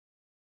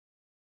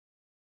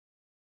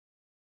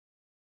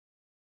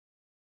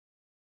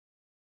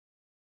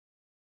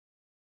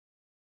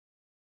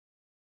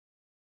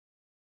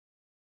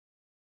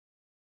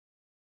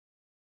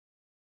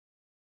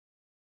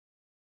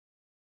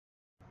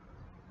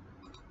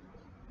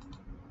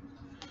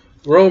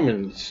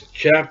Romans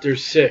chapter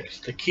 6.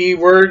 The key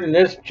word in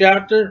this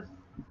chapter,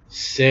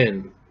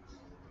 sin.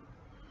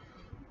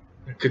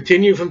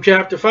 Continue from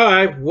chapter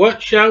 5.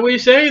 What shall we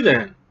say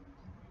then?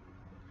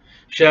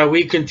 Shall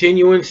we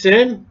continue in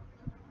sin?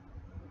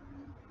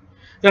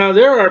 Now,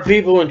 there are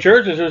people in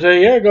churches who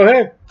say, yeah, go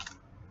ahead.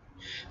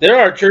 There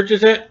are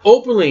churches that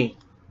openly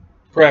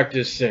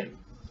practice sin.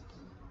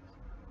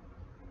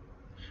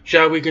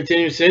 Shall we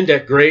continue in sin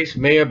that grace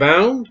may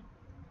abound?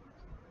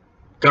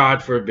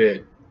 God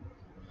forbid.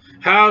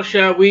 How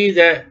shall we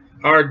that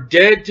are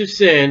dead to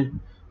sin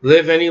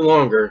live any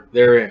longer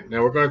therein?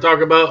 Now, we're going to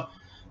talk about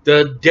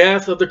the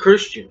death of the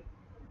Christian.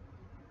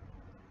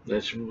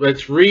 Let's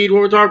read what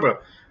we're talking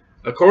about.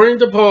 According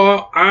to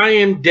Paul, I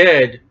am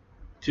dead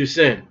to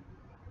sin.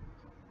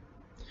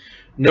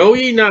 Know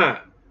ye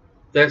not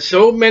that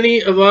so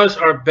many of us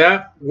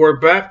were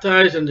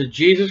baptized into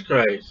Jesus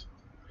Christ,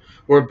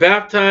 were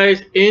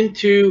baptized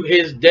into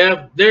his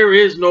death? There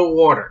is no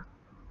water.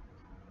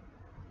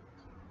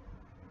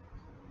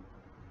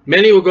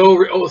 Many will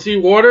go, oh, see,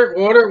 water,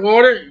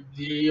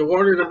 you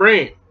water the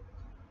brain.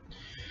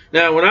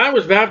 Now, when I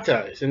was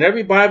baptized, and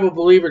every Bible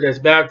believer that's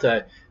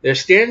baptized, they're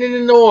standing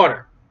in the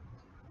water.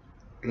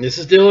 And this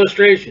is the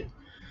illustration.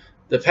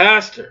 The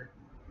pastor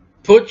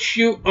puts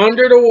you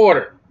under the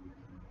water.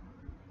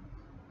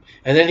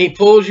 And then he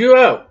pulls you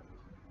out.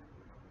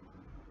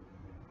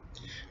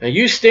 And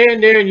you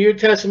stand there and your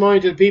testimony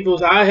to the people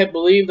is, I have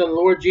believed in the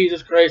Lord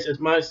Jesus Christ as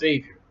my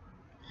Savior.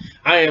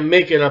 I am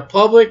making a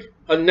public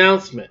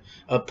announcement,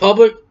 a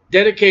public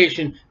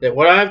dedication that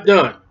what I've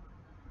done,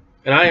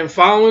 and I am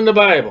following the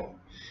Bible.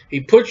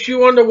 He puts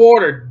you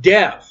underwater,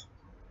 death.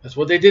 That's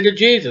what they did to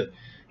Jesus.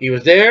 He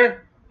was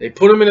there. They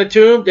put him in a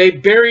tomb. They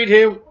buried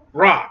him,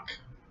 rock.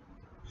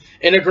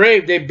 In a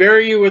grave, they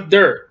bury you with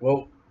dirt.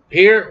 Well,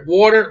 here,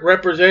 water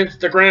represents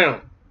the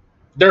ground,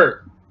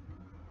 dirt.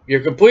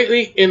 You're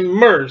completely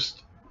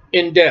immersed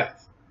in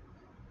death.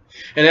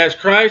 And as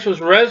Christ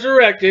was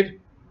resurrected,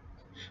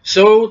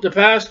 so the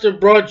pastor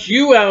brought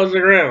you out of the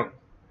ground,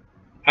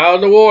 out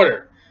of the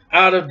water,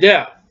 out of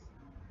death.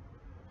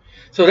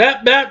 So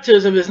that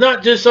baptism is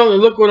not just something,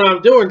 look what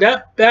I'm doing.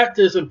 That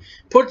baptism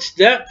puts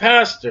that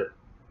pastor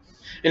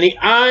in the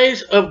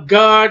eyes of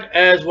God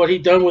as what he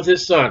done with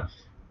his son.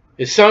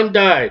 His son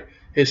died.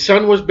 His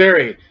son was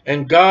buried.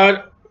 And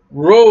God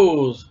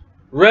rose,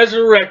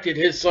 resurrected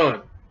his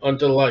son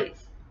unto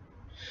life.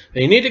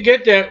 And you need to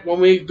get that when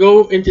we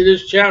go into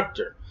this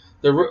chapter.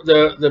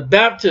 The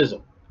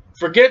baptism.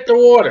 Forget the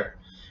water.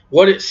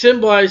 What it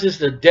symbolizes,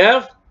 the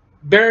death,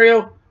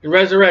 burial, and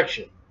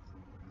resurrection.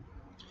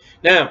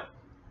 Now,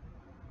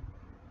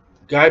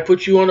 guy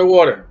puts you on the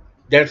water.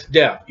 That's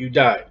death. You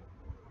died.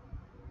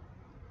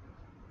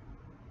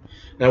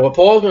 Now, what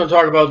Paul's going to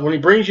talk about is when he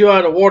brings you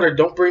out of the water,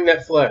 don't bring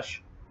that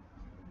flesh.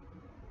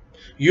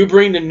 You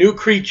bring the new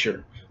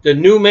creature, the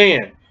new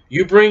man.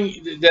 You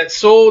bring that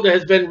soul that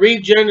has been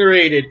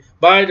regenerated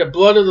by the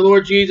blood of the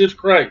Lord Jesus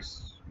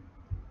Christ.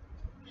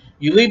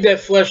 You leave that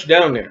flesh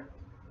down there.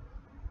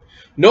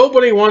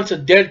 Nobody wants a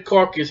dead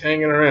carcass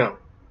hanging around.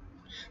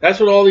 That's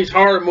what all these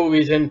horror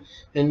movies and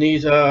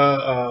these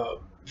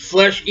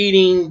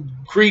flesh-eating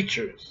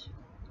creatures.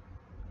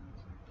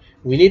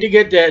 We need to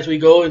get that as we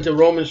go into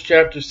Romans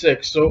chapter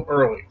 6 so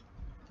early.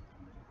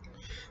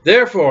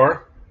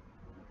 Therefore,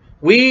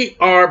 we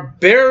are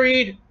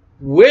buried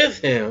with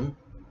him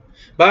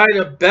by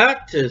the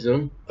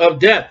baptism of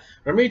death.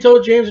 Remember he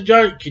told James and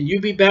John, can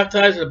you be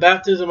baptized in the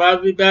baptism I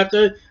will be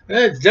baptized?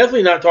 It's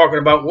definitely not talking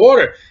about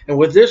water. And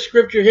with this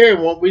scripture here,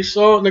 what we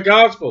saw in the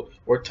gospel,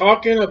 we're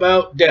talking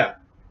about death.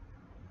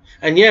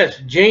 And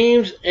yes,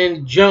 James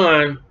and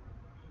John,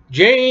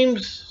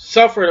 James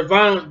suffered a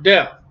violent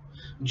death.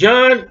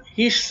 John,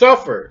 he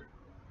suffered.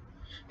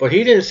 But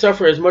he didn't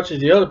suffer as much as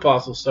the other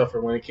apostles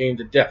suffered when it came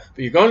to death.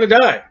 But you're going to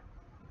die.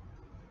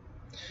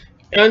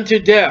 Unto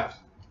death.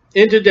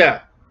 Into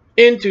death.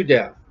 Into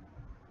death.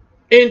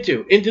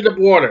 Into the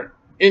water.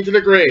 Into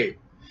the grave.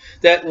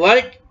 That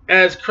like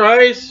as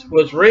Christ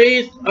was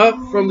raised up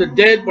from the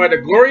dead by the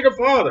glory of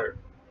the Father,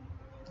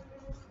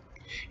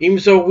 even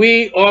so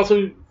we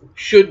also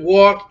should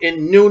walk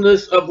in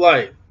newness of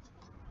life.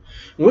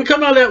 When we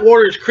come out of that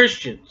water as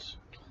Christians,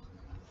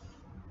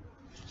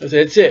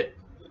 that's it.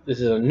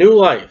 This is a new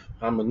life.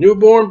 I'm a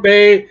newborn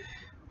babe.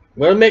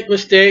 I'm going to make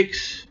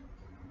mistakes.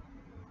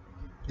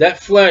 That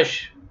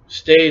flesh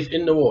stays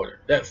in the water.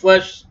 That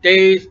flesh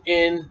stays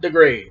in the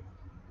grave.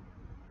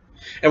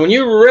 And when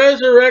you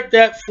resurrect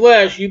that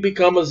flesh, you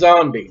become a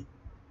zombie.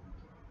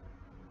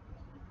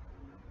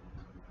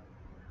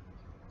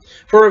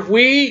 For if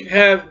we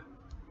have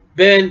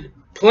been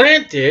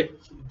planted,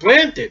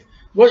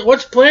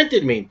 what's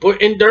planted mean?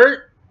 Put in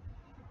dirt?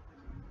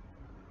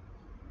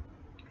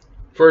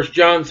 1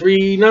 John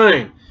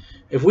 3:9.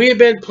 If we have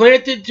been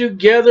planted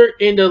together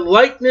in the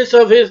likeness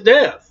of his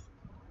death,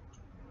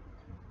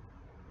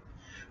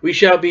 we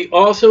shall be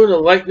also in the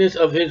likeness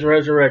of his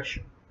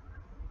resurrection.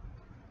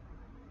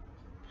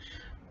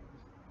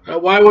 Now,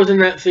 why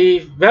wasn't that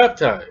thief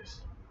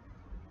baptized?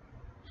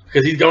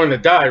 Because he's going to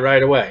die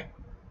right away.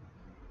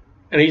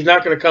 And he's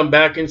not going to come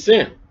back in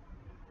sin.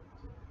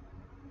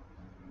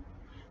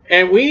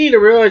 And we need to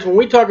realize when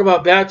we talk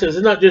about baptism,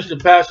 it's not just the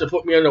pastor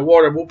put me in the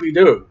water,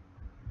 whoopie-doo.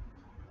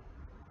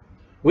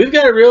 We've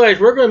got to realize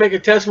we're going to make a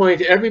testimony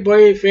to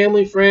everybody,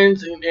 family,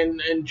 friends,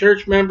 and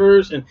church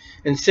members,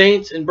 and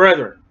saints and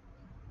brethren.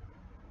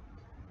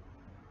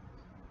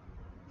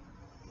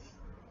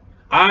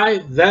 I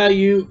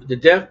value the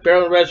death,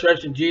 burial, and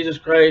resurrection of Jesus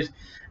Christ,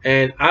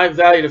 and I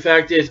value the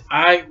fact is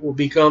I will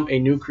become a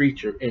new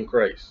creature in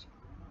Christ.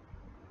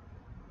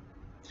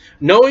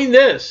 Knowing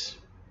this,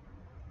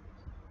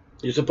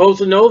 you're supposed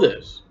to know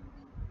this.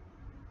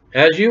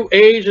 As you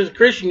age as a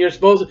Christian, you're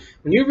supposed to,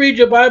 when you read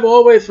your Bible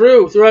all the way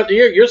throughout the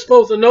year, you're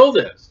supposed to know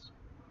this.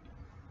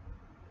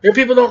 If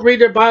people don't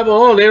read their Bible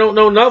all, they don't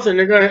know nothing.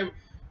 They're going to have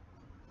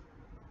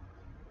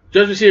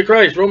judgment seat of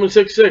Christ,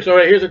 Rom6:6. All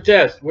right, here's a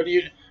test. What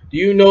do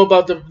you know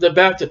about the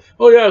baptism?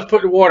 Oh yeah, I was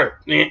put in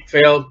water.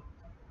 Failed.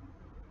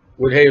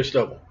 Wood, hay, or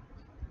stubble.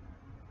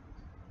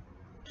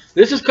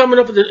 This is coming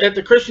up at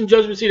the Christian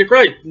judgment seat of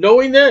Christ.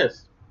 Knowing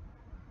this.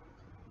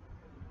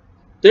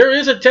 There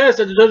is a test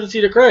at the judgment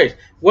seat of Christ.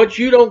 What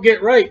you don't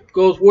get right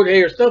goes wood,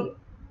 hay, or stubble.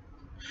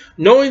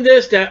 Knowing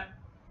this, that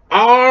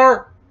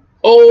our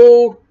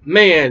old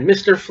man,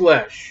 Mr.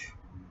 Flesh,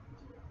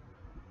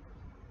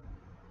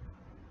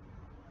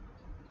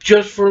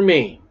 just for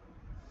me,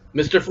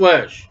 Mr.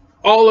 Flesh,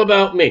 all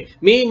about me,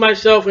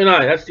 myself, and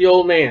I, that's the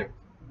old man,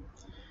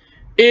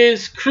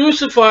 is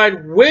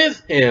crucified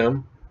with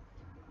him,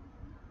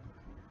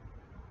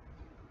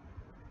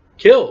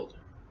 killed,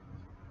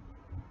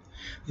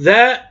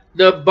 that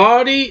the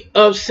body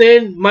of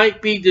sin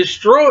might be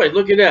destroyed.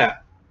 Look at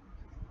that.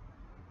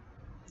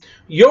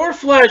 Your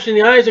flesh in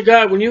the eyes of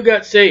God when you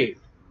got saved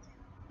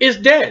is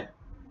dead.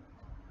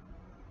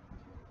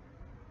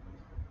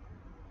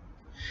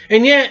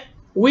 And yet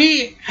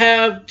we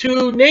have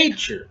two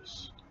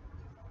natures.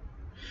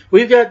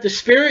 We've got the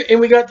spirit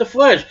and we got the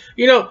flesh.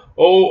 You know,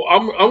 oh,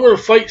 I'm going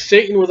to fight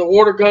Satan with a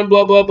water gun,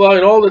 blah, blah, blah,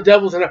 and all the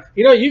devils. And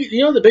you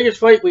know the biggest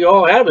fight we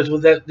all have is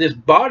with this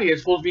body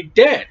that's supposed to be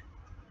dead.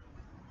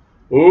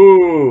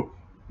 Ooh,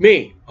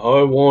 me,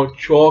 I want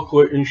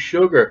chocolate and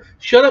sugar.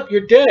 Shut up,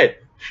 you're dead.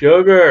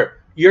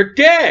 Sugar, you're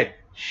dead.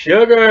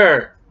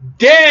 Sugar,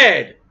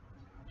 dead.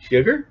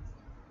 Sugar?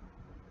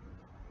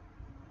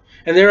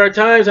 And there are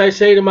times I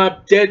say to my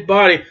dead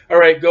body, all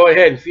right, go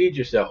ahead and feed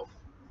yourself.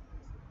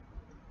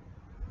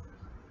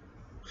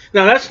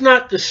 Now, that's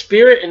not the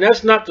spirit and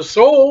that's not the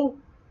soul.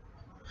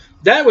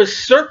 That was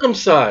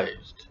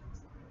circumcised.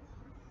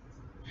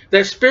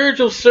 That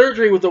spiritual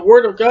surgery with the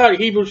Word of God,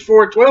 Hebrews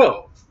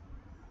 4:12.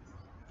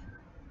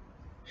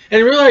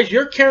 And realize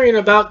you're carrying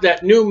about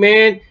that new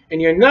man, and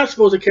you're not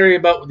supposed to carry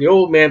about with the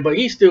old man, but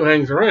he still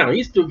hangs around.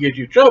 He still gives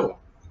you trouble.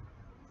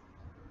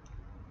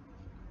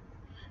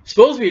 It's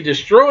supposed to be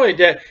destroyed,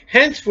 that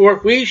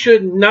henceforth we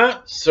should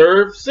not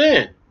serve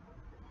sin.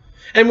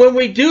 And when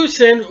we do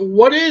sin,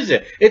 what is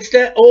it? It's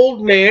that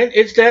old man.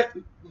 It's that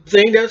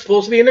thing that's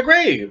supposed to be in the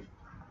grave.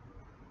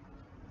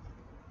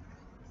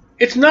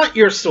 It's not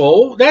your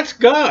soul. That's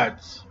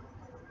God's.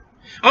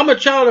 I'm a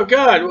child of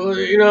God.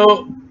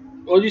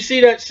 Well, you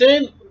see that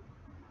sin?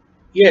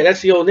 Yeah,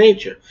 that's the old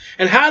nature.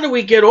 And how do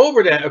we get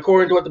over that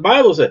according to what the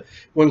Bible says?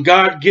 When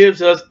God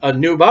gives us a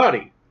new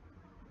body.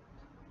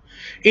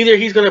 Either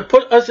he's going to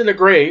put us in the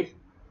grave,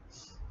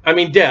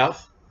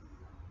 death,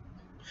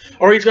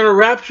 or he's going to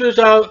rapture us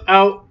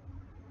out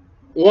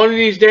one of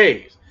these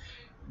days.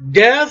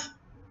 Death,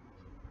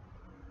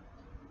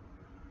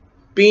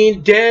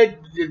 being dead,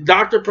 the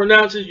doctor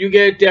pronounces you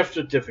get a death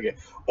certificate.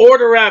 Or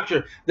the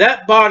rapture,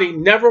 that body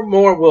never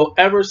more will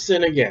ever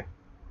sin again.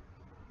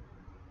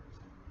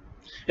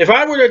 If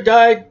I were to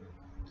die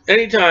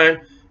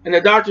anytime, and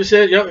the doctor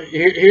said,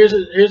 here's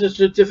a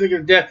certificate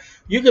of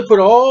death, you can put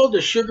all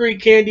the sugary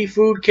candy,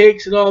 food,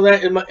 cakes, and all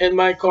that in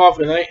my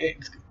coffin.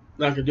 It's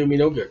not going to do me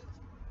no good.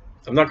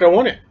 I'm not going to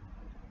want it.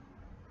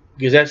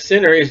 Because that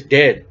sinner is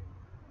dead.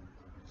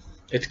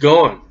 It's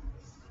gone.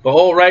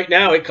 But right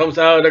now, it comes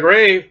out of the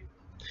grave.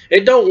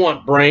 It don't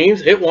want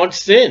brains. It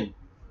wants sin.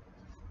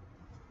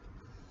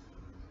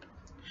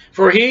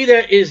 For he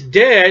that is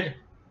dead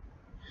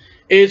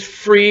is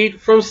freed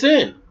from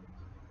sin.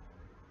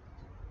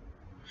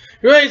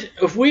 You realize,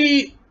 if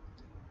we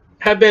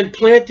have been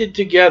planted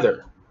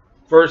together,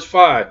 verse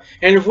 5,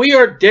 and if we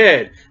are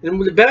dead,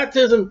 and the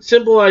baptism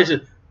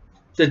symbolizes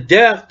the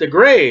death, the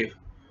grave,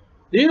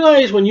 do you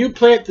realize when you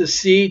plant the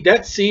seed,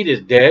 that seed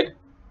is dead,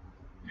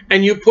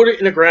 and you put it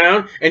in the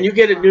ground, and you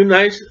get a new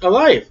nice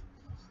life.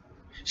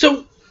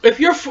 So if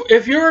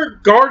you're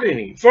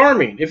gardening,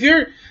 farming, if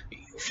you're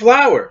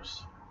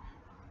flowers,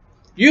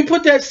 you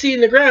put that seed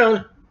in the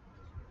ground,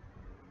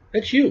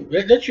 that's you.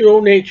 That's your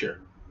own nature.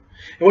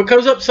 And when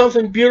comes up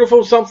something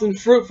beautiful, something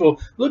fruitful,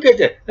 look at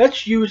that.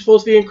 That's you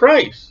supposed to be in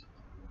Christ.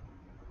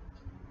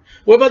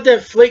 What about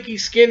that flaky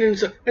skin and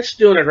stuff? That's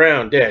still in the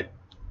ground, dead.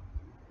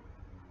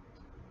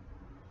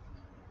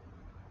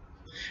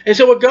 And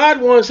so what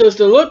God wants us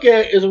to look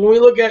at is when we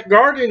look at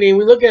gardening,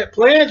 we look at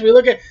plants, we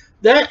look at,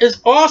 that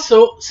is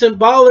also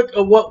symbolic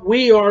of what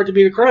we are to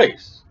be to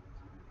Christ.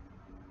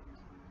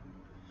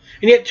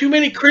 And yet too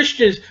many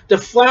Christians, the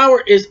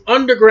flower is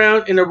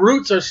underground and the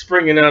roots are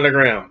springing out of the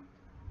ground.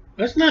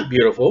 That's not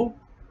beautiful.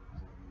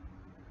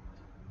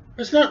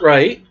 That's not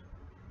right.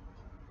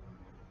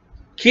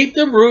 Keep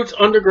the roots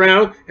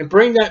underground and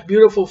bring that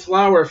beautiful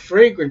flower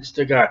fragrance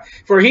to God.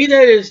 For he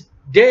that is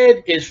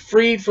dead is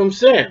freed from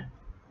sin.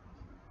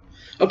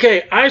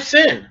 Okay, I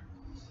sin.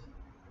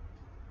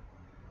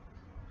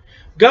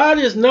 God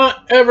is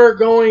not ever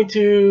going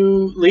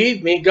to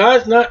leave me.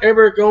 God's not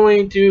ever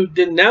going to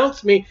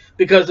denounce me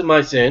because of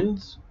my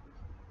sins.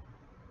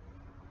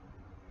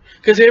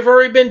 Because they've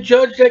already been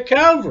judged at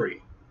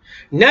Calvary.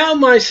 Now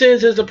my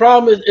sins is the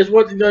problem is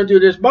what they're going to do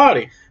to this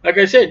body. Like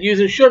I said,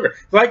 using sugar.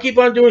 If I keep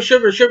on doing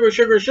sugar,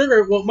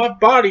 well, my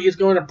body is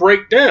going to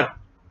break down.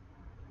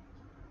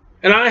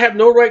 And I have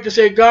no right to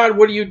say, God,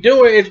 what are you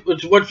doing?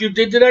 It's what you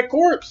did to that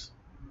corpse.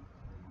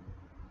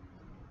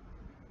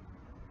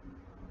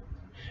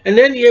 And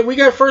then, yeah, we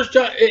got 1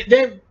 John.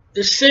 Then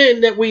the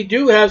sin that we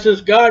do have, since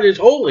God is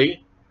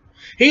holy,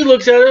 he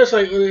looks at us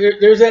like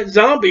there's that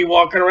zombie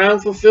walking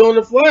around fulfilling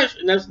the flesh,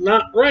 and that's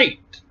not right.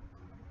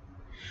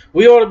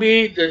 We ought to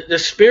be the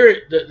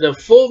spirit, the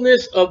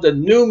fullness of the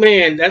new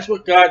man. That's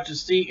what God should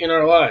see in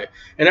our life.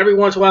 And every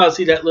once in a while,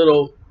 see that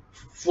little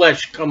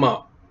flesh come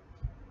up.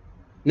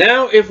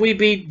 Now, if we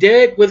be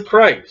dead with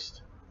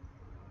Christ.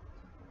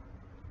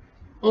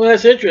 Well,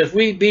 that's interesting. If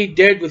we be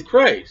dead with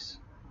Christ.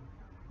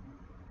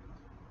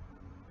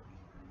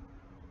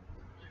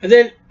 And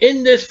then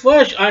in this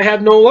flesh, I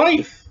have no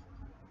life.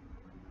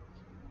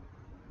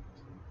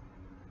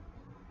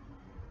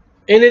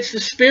 And it's the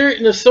spirit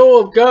and the soul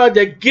of God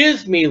that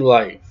gives me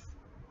life.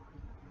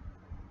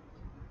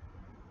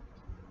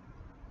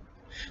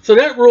 So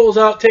that rules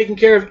out taking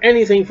care of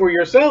anything for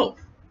yourself.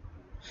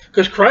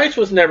 Because Christ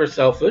was never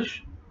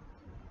selfish.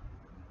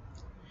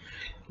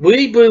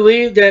 We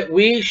believe that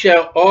we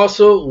shall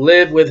also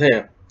live with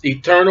him.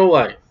 Eternal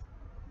life.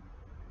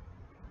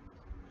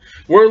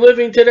 We're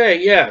living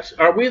today, yes.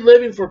 Are we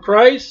living for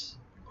Christ?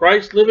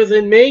 Christ liveth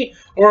in me?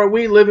 Or are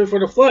we living for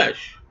the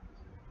flesh?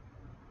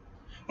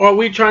 Or are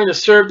we trying to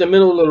serve the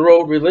middle of the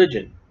road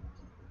religion?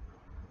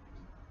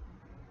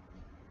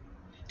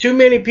 Too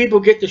many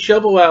people get the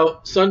shovel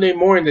out Sunday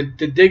morning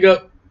to dig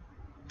up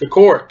the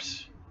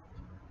corpse.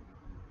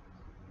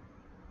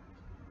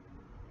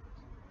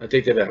 I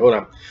take that back. Hold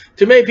on.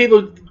 Too many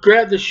people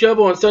grab the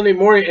shovel on Sunday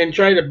morning and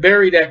try to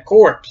bury that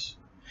corpse.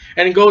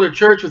 And go to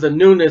church with a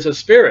newness of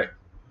spirit.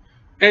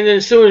 And then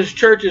as soon as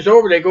church is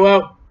over, they go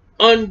out,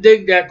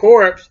 undig that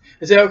corpse,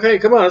 and say, okay,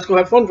 come on, let's go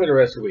have fun for the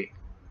rest of the week.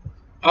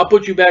 I'll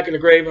put you back in the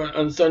grave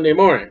on Sunday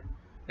morning.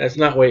 That's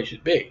not the way it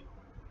should be.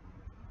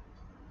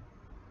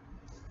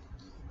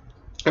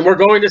 And we're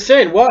going to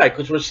sin. Why?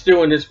 Because we're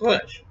still in this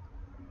flesh.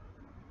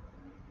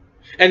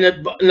 And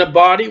the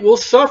body will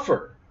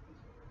suffer.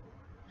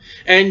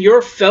 And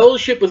your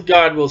fellowship with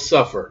God will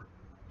suffer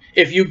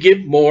if you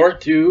give more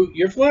to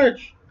your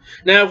flesh.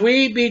 Now, if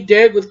we be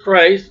dead with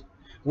Christ,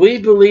 we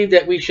believe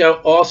that we shall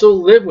also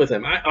live with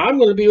him. I'm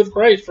going to be with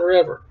Christ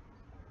forever.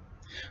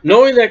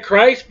 Knowing that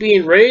Christ,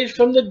 being raised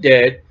from the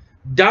dead,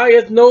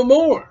 dieth no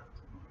more.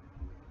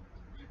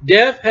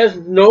 Death has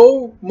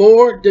no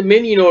more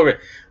dominion over it.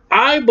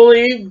 I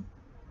believe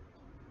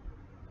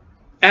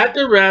at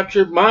the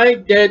rapture, my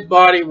dead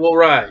body will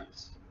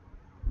rise.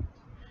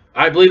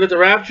 I believe at the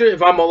rapture,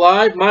 if I'm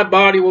alive, my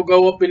body will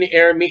go up in the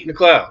air and meet in the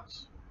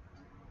clouds.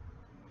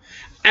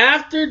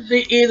 After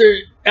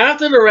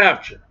the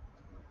rapture,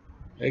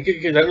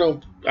 because I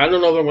don't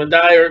know if I'm going to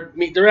die or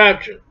meet the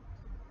rapture.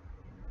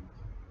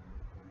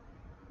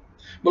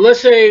 But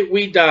let's say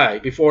we die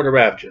before the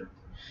rapture.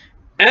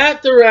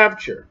 At the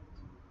rapture,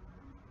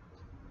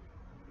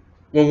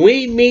 when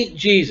we meet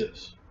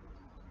Jesus,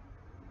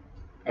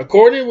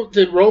 according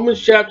to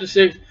Romans chapter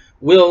 6,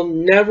 we'll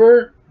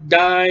never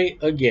die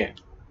again.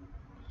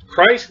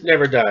 Christ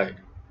never died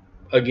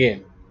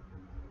again.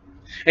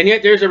 And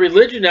yet there's a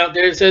religion out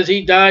there that says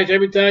he dies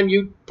every time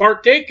you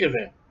partake of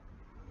him.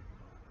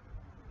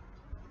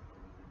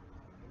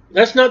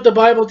 That's not the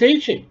Bible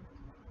teaching.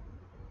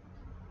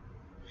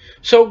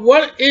 So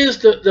what is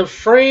the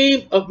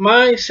frame of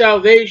my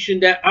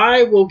salvation that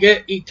I will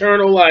get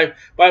eternal life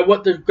by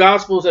what the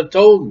Gospels have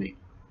told me?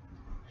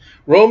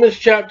 Romans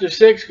chapter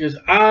 6, because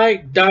I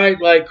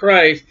died like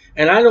Christ,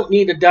 and I don't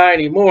need to die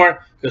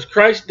anymore, because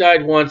Christ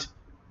died once,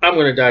 I'm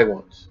going to die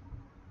once.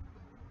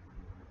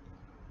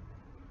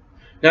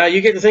 Now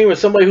you get the thing with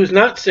somebody who's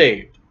not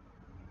saved.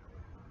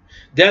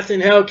 Death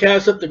and hell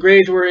cast up the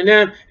graves were in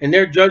them, and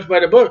they're judged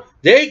by the book.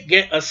 They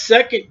get a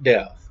second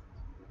death.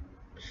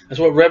 That's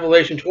what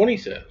Revelation 20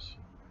 says.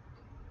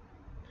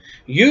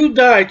 You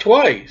die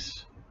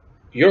twice,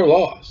 you're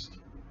lost.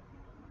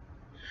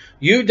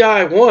 You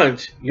die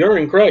once, you're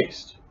in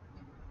Christ.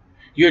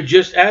 You're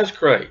just as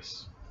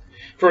Christ.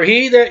 For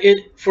in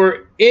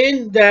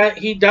that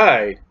he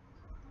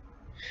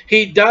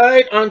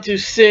died unto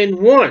sin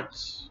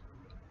once.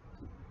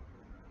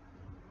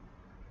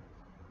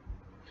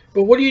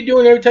 But what are you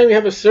doing every time you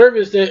have a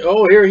service that,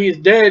 oh, here he's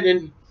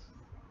dead?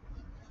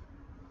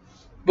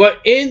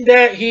 But in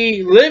that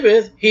he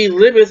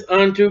liveth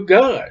unto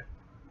God.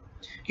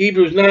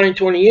 Hebrews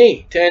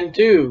 9:28,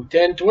 10:2,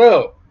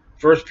 10:12,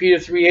 1 Peter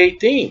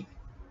 3:18.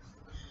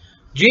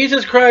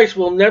 Jesus Christ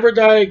will never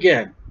die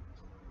again,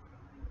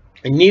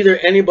 and neither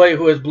anybody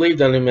who has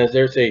believed on him as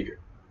their Savior.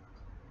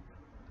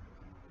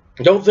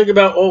 Don't think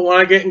about, oh, when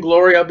I get in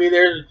glory, I'll be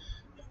there,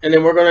 and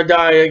then we're going to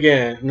die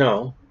again.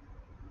 No,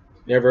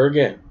 never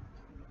again.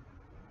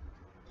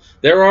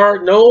 There are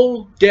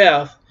no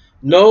death,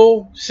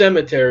 no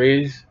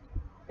cemeteries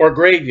or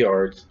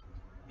graveyards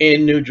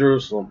in New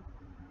Jerusalem.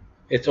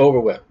 It's over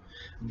with.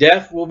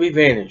 Death will be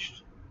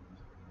vanished.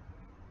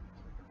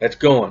 That's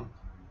gone.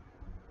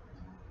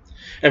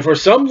 And for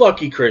some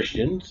lucky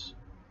Christians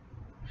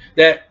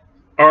that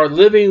are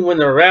living when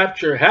the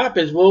rapture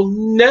happens will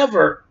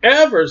never,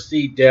 ever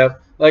see death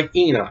like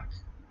Enoch.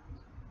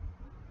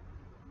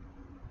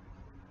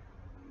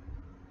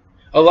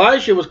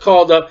 Elijah was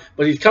called up,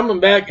 but he's coming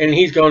back and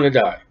he's going to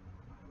die.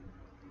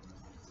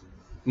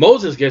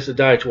 Moses gets to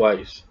die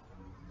twice.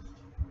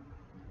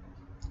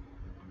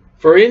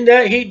 For in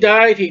that he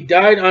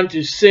died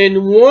unto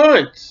sin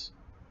once.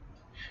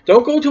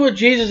 Don't go to a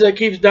Jesus that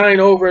keeps dying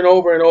over and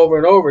over and over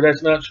and over.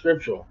 That's not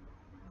scriptural.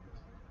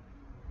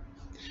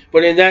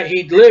 But in that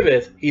he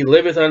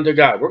liveth unto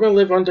God. We're going to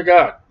live unto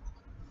God.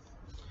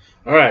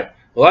 All right.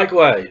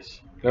 Likewise.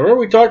 Now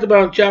remember we talked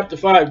about in chapter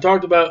 5, we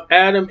talked about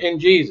Adam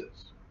and Jesus.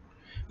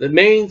 The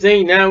main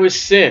thing now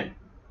is sin.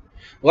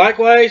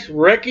 Likewise,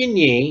 reckon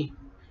ye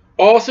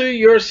also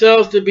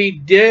yourselves to be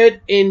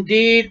dead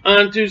indeed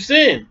unto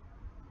sin.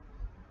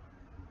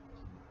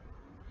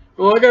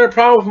 Well, I got a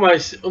problem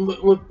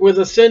with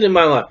a sin in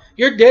my life.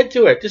 You're dead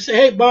to it. Just say,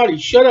 hey, body,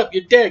 shut up.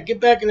 You're dead.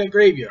 Get back in the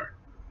graveyard.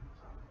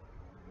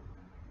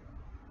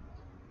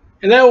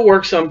 And that will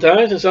work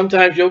sometimes, and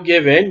sometimes you'll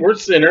give in. We're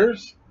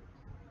sinners.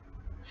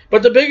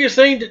 But the biggest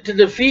thing to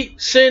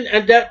defeat sin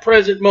at that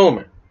present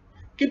moment,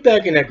 get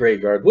back in that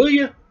graveyard, will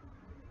you?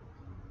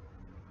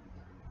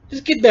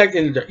 Just get back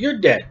in the dirt. You're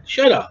dead.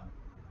 Shut up.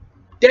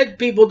 Dead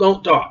people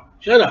don't talk.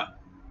 Shut up.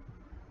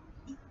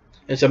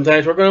 And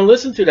sometimes we're going to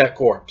listen to that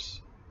corpse.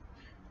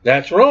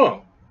 That's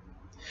wrong.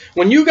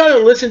 When you got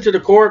to listen to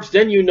the corpse,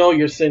 then you know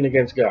you're sinning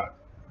against God.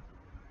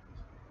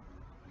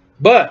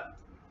 But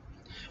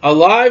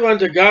alive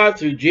unto God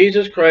through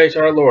Jesus Christ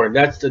our Lord.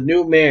 That's the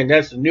new man.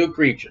 That's the new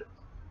creature.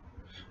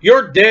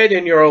 You're dead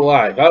and you're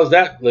alive. How's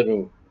that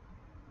living?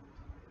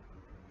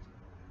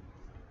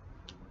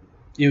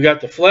 You got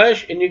the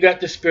flesh and you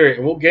got the spirit.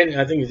 And we'll get,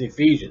 I think it's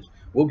Ephesians.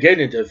 We'll get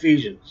into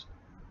Ephesians.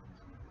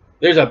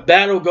 There's a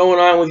battle going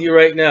on with you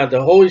right now.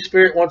 The Holy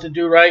Spirit wants to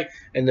do right,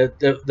 and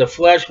the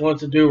flesh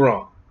wants to do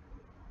wrong.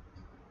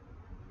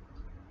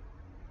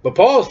 But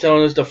Paul's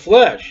telling us the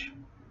flesh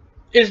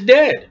is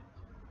dead.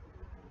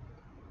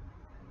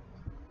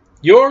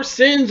 Your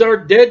sins are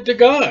dead to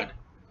God.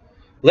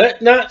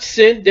 Let not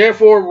sin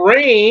therefore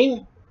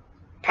reign,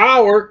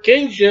 power,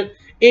 kingship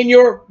in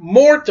your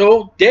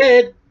mortal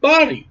dead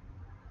body.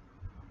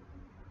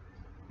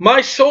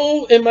 My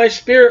soul and my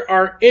spirit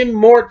are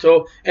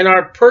immortal and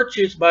are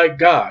purchased by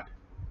God.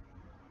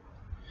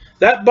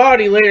 That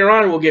body later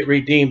on will get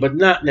redeemed, but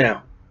not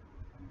now.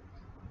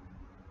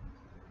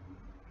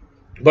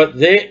 But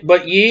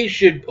ye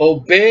should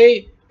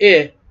obey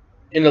it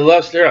in the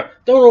lust thereof.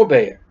 Don't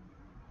obey it.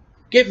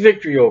 Get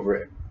victory over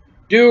it.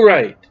 Do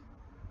right.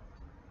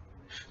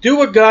 Do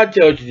what God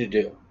tells you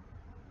to do.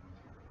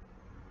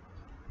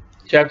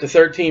 Chapter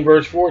 13,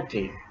 verse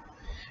 14.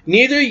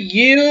 Neither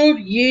yield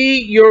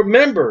ye your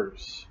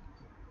members,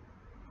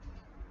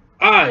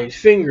 eyes,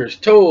 fingers,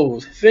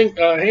 toes,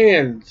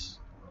 hands,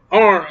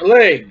 arms,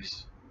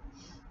 legs,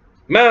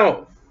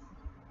 mouth,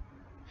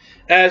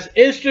 as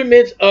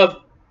instruments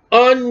of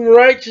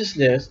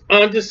unrighteousness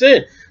unto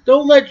sin.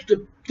 Don't let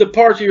the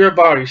parts of your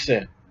body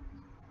sin.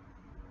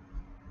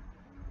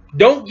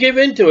 Don't give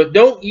into it.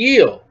 Don't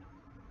yield.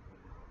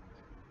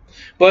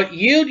 But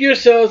yield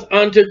yourselves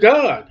unto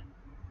God.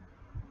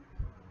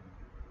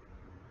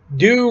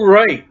 Do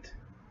right.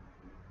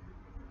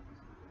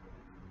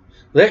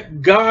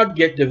 Let God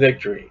get the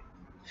victory.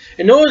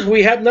 And notice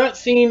we have not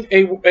seen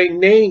a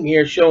name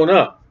here shown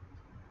up.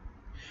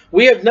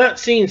 We have not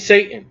seen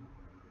Satan.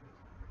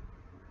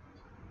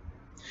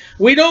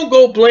 We don't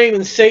go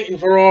blaming Satan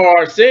for all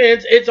our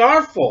sins. It's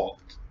our fault.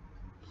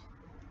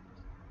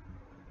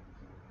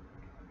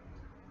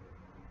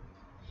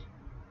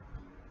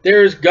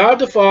 There's God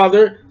the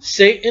Father,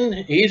 Satan,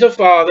 he's a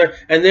father,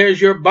 and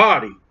there's your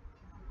body.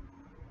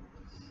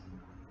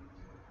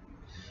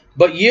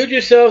 But yield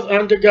yourselves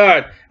unto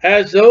God,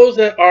 as those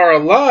that are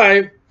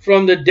alive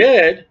from the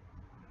dead,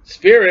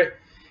 spirit,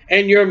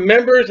 and your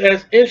members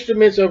as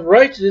instruments of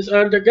righteousness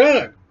unto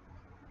God.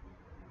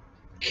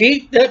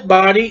 Keep that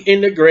body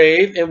in the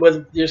grave, and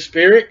with your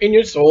spirit and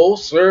your soul,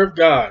 serve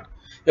God.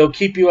 It'll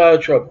keep you out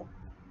of trouble.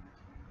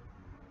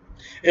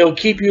 It'll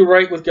keep you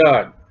right with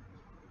God.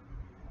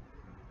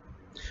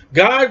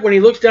 God, when he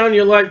looks down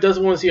your life,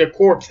 doesn't want to see a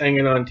corpse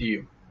hanging on to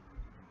you.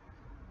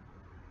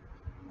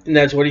 And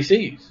that's what he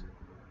sees.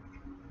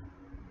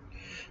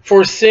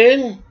 For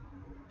sin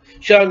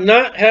shall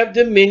not have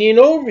dominion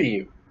over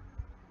you.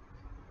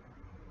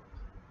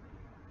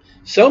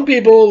 Some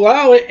people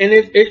allow it, and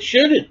it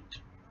shouldn't.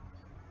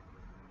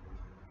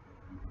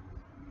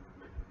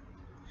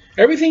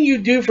 Everything you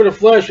do for the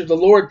flesh, if the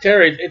Lord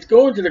tarries, it's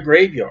going to the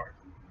graveyard.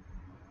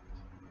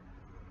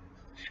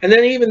 And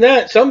then even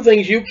that, some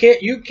things you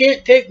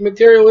can't take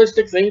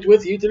materialistic things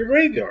with you to the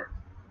graveyard.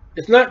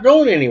 It's not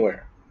going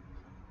anywhere.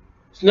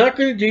 It's not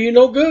going to do you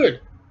no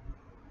good.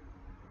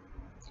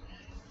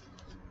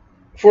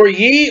 For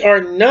ye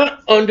are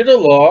not under the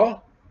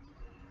law,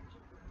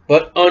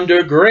 but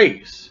under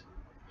grace.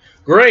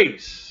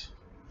 Grace.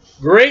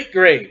 Great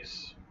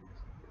grace.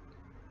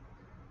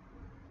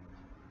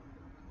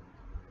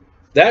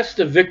 That's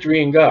the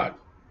victory in God.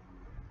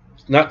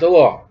 It's not the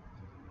law.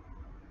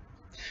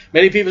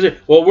 Many people say,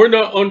 well, we're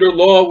not under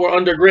law, we're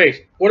under grace.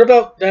 What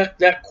about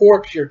that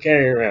corpse you're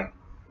carrying around?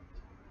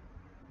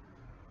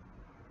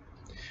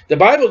 The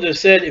Bible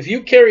just said if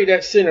you carry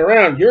that sin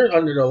around, you're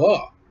under the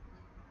law.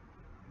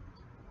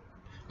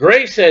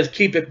 Grace says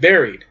keep it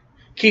buried.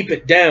 Keep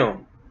it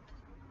down.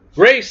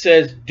 Grace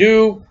says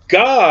do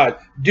God.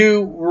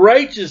 Do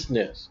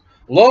righteousness.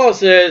 Law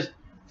says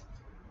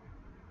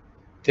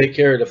take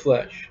care of the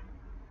flesh.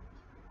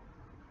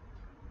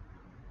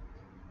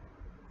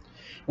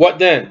 What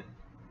then?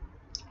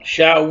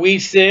 Shall we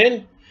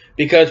sin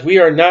because we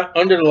are not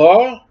under the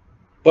law,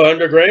 but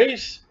under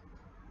grace?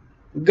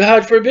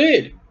 God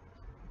forbid.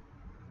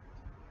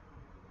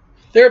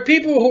 There are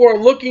people who are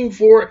looking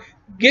for,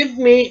 give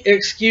me an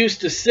excuse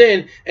to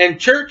sin, and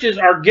churches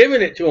are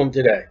giving it to them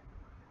today.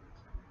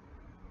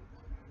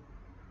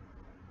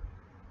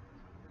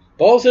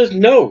 Paul says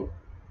no.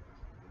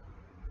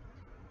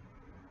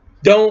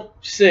 Don't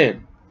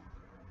sin.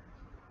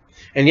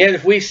 And yet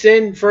if we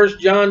sin, 1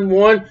 John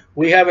 1,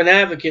 we have an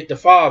advocate, the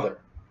Father.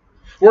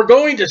 We're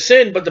going to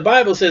sin, but the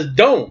Bible says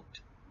don't.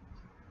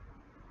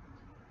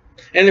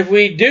 And if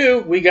we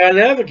do, we got an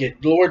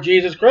advocate, the Lord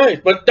Jesus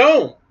Christ. But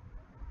don't.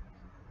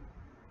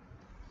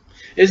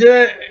 Isn't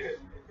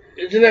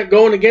that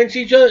going against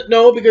each other?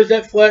 No, because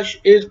that flesh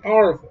is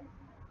powerful.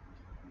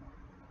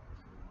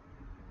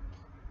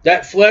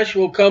 That flesh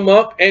will come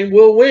up and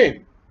will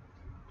win.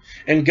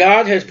 And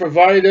God has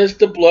provided us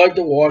the blood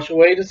to wash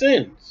away the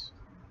sins.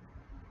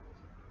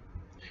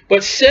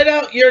 But set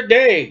out your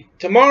day.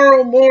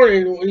 Tomorrow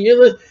morning, when you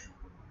listen,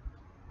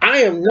 I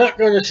am not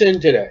going to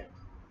sin today.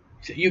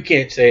 You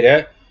can't say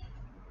that.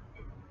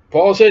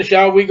 Paul says,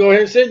 shall we go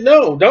ahead and sin?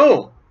 No,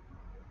 don't.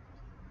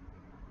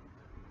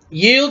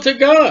 Yield to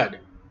God.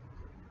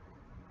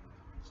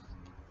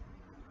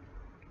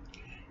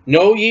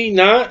 Know ye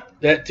not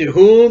that to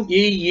whom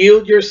ye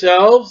yield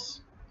yourselves,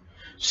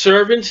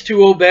 servants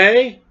to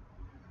obey?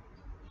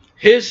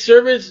 His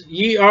servants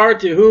ye are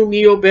to whom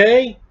ye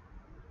obey,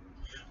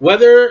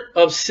 whether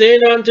of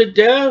sin unto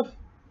death,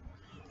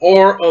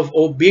 or of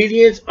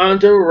obedience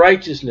unto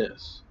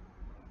righteousness.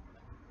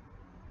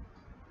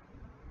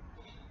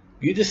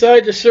 You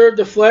decide to serve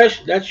the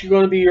flesh, that's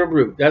going to be your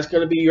route. That's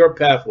going to be your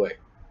pathway.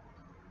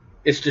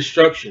 It's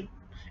destruction.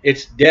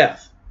 It's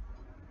death.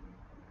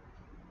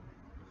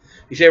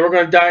 You say, we're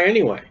going to die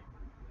anyway.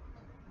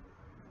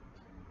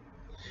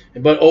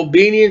 But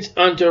obedience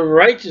unto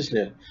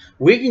righteousness.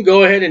 We can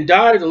go ahead and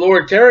die, the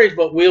Lord tarries,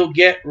 but we'll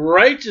get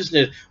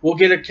righteousness. We'll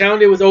get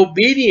accounted with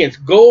obedience,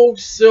 gold,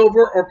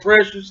 silver, or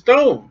precious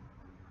stone.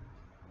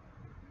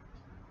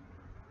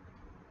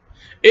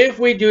 If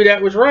we do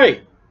that was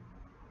right.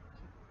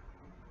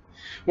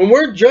 When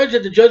we're judged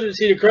at the judgment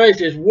seat of Christ,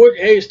 there's wood,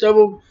 hay,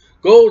 stubble,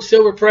 gold,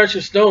 silver,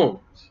 precious stones.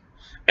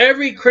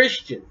 Every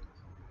Christian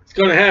is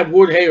going to have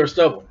wood, hay, or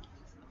stubble.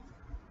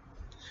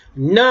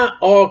 Not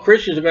all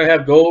Christians are going to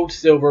have gold,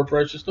 silver,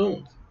 precious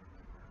stones.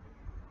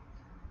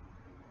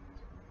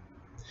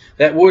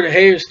 That wood,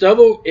 hay, or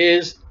stubble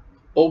is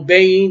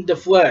obeying the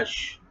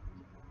flesh.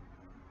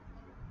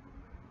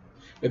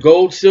 The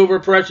gold, silver,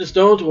 precious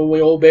stones when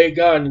we obey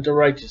God into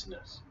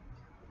righteousness.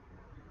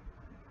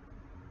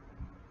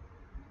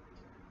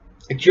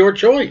 It's your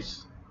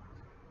choice.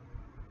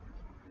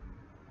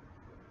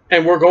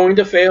 And we're going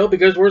to fail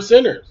because we're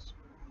sinners.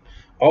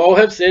 All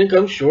have sinned,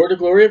 come short of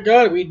the glory of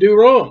God. We do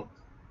wrong.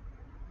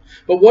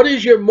 But what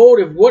is your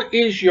motive? What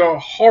is your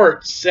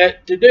heart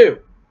set to do?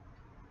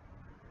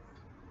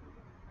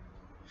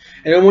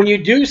 And then when you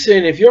do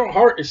sin, if your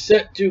heart is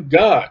set to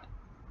God,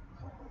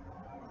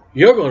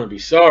 you're going to be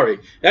sorry.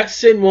 That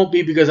sin won't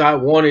be because I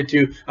wanted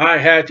to, I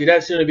had to.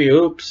 That sin will be,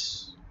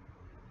 oops.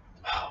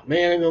 Oh,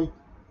 man.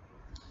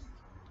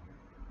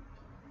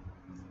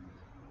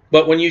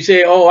 But when you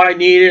say, oh, I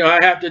need it, I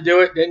have to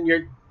do it,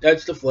 then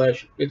that's the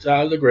flesh. It's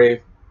out of the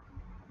grave.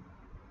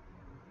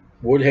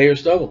 Wood, hay, or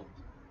stubble.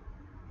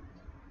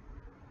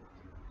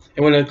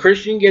 And when a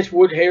Christian gets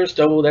wood, hay, or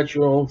stubble, that's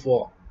your own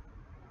fault.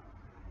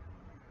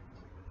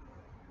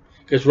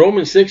 Because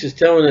Rom6 is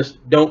telling us,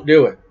 don't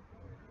do it.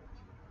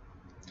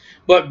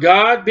 But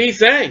God be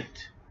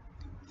thanked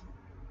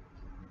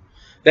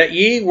that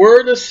ye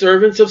were the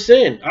servants of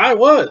sin. I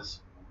was.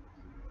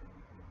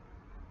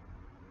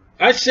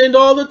 I sinned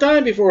all the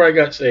time before I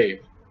got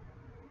saved.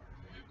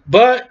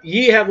 But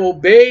ye have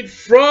obeyed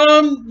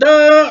from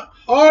the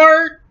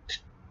heart.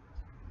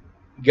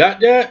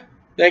 Got that?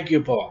 Thank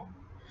you, Paul.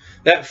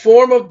 That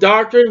form of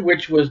doctrine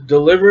which was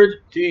delivered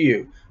to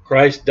you.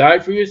 Christ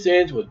died for your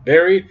sins, was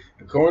buried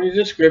according to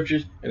the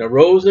scriptures, and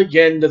arose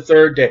again the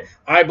third day.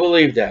 I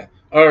believe that.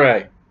 All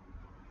right.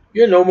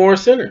 You're no more a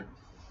sinner.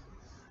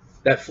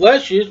 That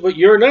flesh is, but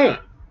you're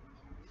not.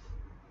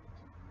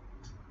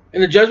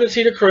 And the judgment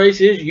seat of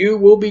Christ is you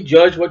will be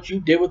judged what you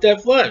did with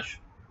that flesh.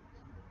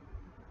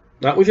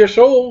 Not with your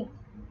soul.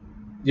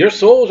 Your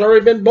soul's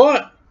already been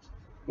bought.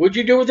 What'd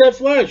you do with that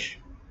flesh?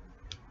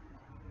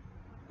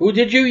 Who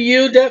did you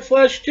yield that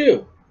flesh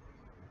to?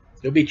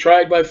 You'll be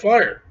tried by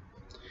fire.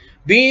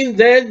 Being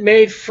then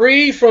made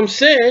free from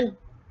sin,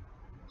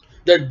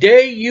 the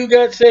day you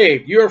got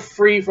saved, you're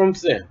free from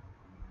sin.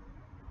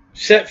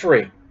 Set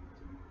free.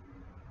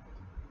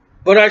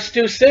 But I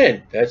still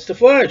sin. That's the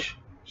flesh.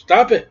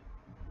 Stop it.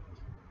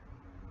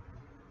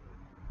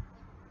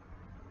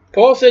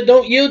 Paul said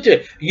don't yield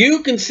to it.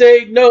 You can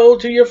say no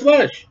to your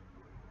flesh.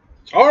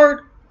 It's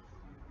hard.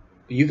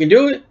 But you can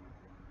do it.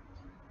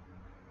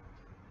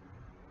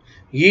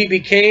 Ye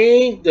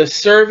became the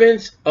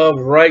servants of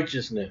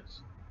righteousness.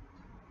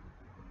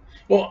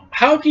 Well,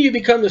 how can you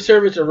become the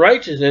servants of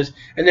righteousness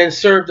and then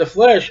serve the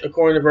flesh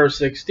according to verse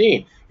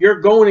 16?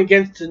 You're going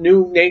against the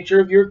new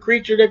nature of your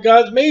creature that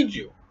God's made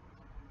you.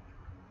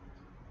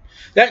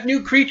 That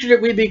new creature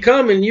that we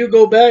become and you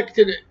go back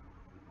to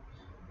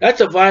that's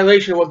a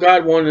violation of what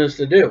God wanted us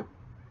to do.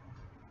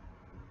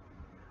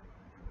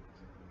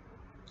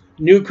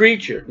 New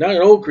creature, not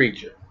an old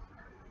creature.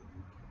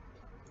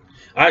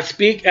 I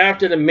speak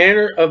after the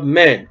manner of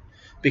men,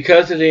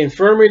 because of the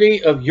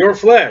infirmity of your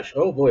flesh.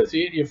 Oh boy,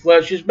 see, your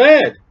flesh is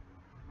bad.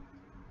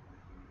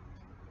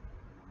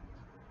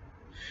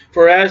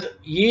 For as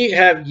ye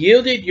have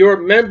yielded your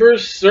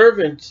members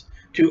servants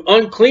to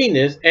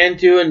uncleanness and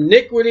to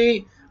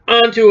iniquity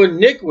unto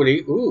iniquity,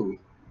 ooh,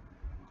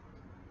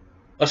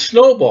 a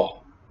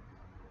snowball.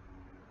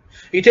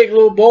 You take a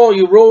little ball,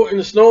 you roll it in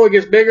the snow, it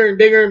gets bigger and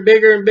bigger and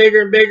bigger and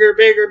bigger and bigger and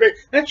bigger and bigger.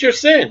 That's your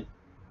sin.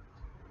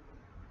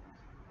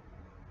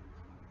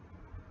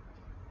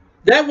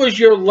 That was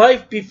your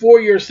life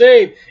before you're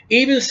saved.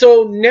 Even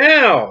so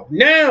now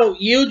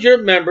yield your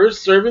members,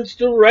 servants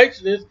to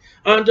righteousness,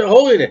 unto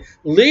holiness.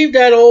 Leave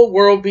that old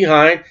world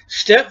behind,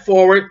 step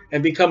forward,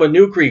 and become a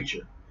new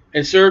creature,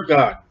 and serve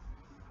God.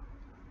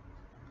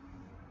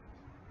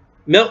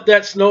 Melt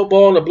that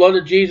snowball in the blood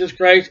of Jesus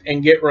Christ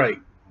and get right.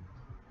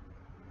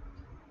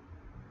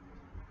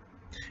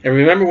 And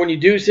remember, when you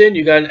do sin,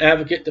 you got an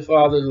advocate, the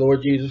Father, the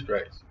Lord Jesus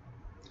Christ.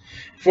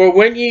 For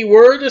when ye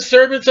were the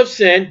servants of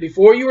sin,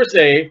 before you were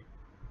saved,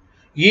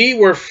 ye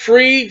were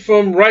free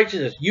from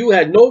righteousness. You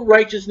had no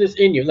righteousness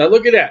in you. Now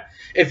look at that.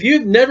 If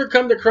you've never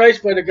come to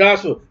Christ by the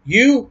gospel,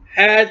 you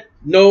had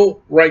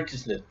no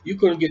righteousness. You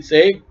couldn't get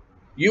saved.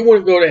 You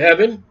wouldn't go to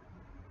heaven.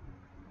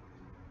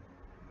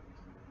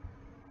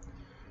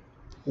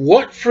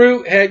 What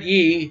fruit had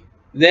ye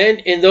then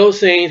in those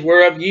things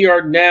whereof ye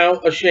are now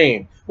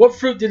ashamed? What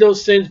fruit did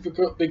those sins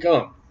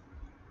become?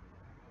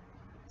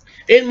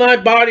 In my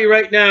body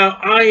right now,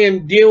 I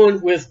am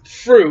dealing with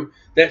fruit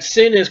that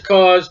sin has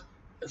caused,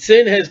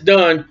 sin has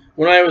done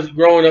when I was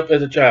growing up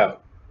as a child.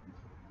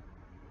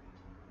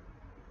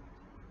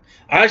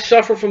 I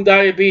suffer from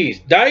diabetes.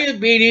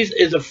 Diabetes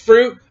is a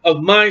fruit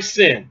of my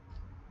sin.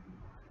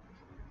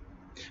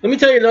 Let me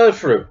tell you another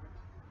fruit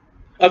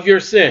of your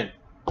sin.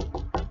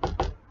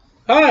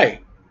 Hi,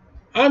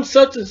 I'm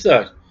such and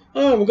such.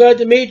 Oh, I'm glad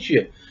to meet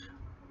you.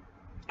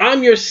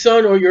 I'm your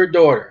son or your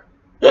daughter.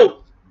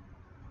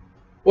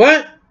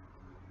 What?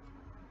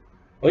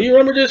 Oh, you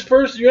remember this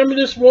person? You remember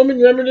this woman?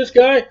 You remember this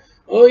guy?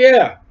 Oh,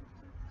 yeah.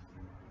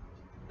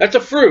 That's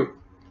a fruit.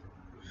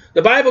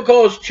 The Bible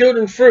calls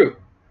children fruit.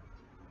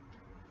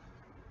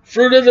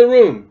 Fruit of the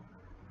womb.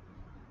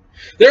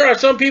 There are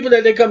some people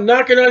that they come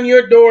knocking on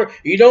your door.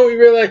 You don't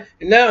realize.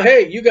 And now,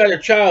 hey, you got a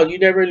child you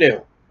never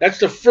knew. That's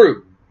the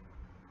fruit.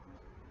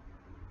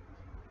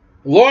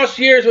 Lost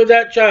years with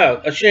that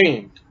child.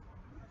 Ashamed.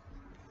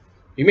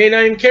 You may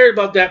not even care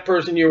about that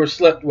person you were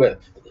slept with.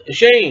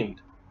 Ashamed.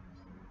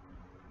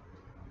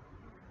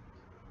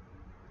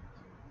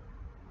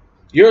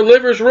 Your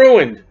liver's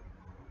ruined.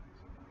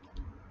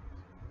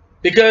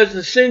 Because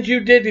the sins you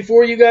did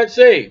before you got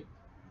saved.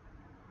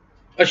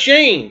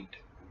 Ashamed.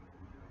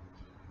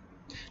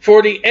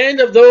 For the end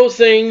of those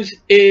things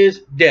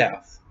is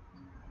death.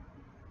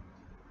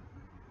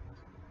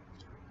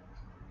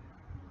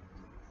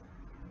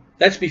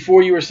 That's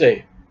before you were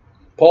saved.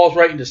 Paul's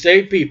writing to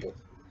save people.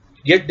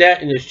 Get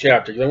that in this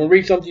chapter. I'm going to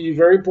read something to you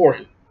very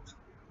important.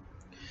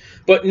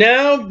 But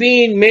now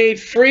being made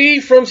free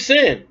from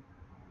sin.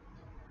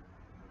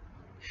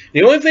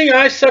 The only thing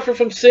I suffer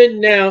from sin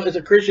now as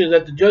a Christian is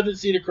at the judgment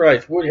seat of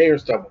Christ, wood, hay, or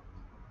stubble.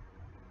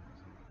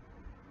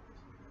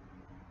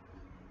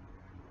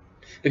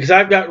 Because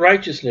I've got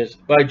righteousness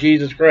by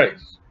Jesus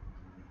Christ.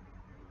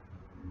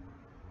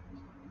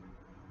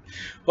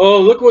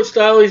 Oh, look what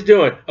style he's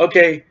doing.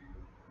 Okay,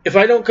 if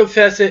I don't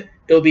confess it,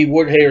 it'll be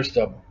wood, hay, or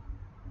stubble.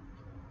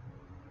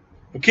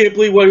 I can't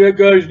believe what that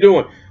guy's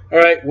doing. All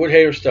right, wood,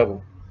 hay, or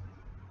stubble.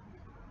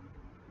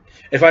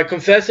 If I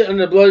confess it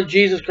under the blood of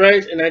Jesus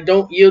Christ and I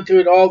don't yield to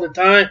it all the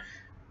time,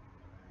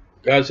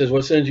 God says,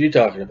 what sins are you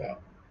talking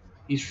about?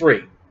 He's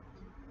free.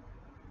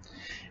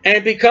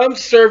 And become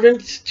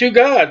servants to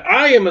God.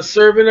 I am a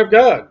servant of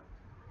God.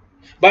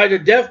 By the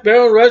death,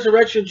 burial, and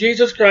resurrection of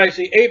Jesus Christ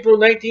in April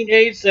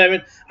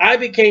 1987, I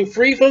became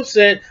free from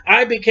sin.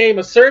 I became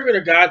a servant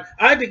of God.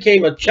 I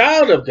became a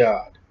child of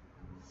God.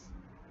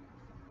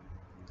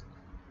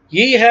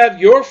 Ye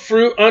have your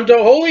fruit unto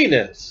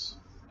holiness.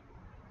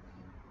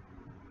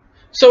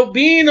 So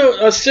being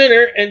a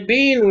sinner and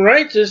being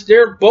righteous,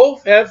 they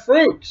both have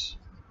fruits.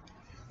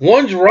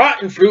 One's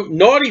rotten fruit,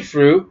 naughty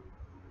fruit,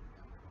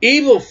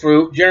 evil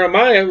fruit,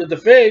 Jeremiah with the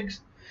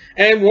figs.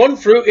 And one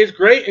fruit is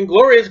great and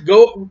glorious,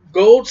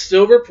 gold,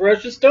 silver,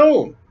 precious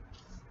stone.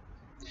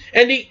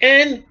 And the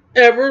end,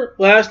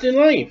 everlasting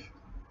life.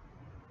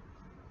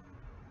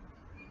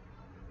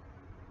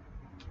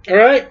 All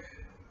right?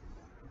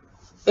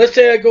 Let's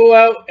say I go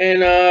out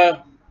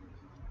and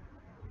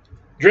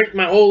drink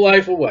my whole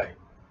life away.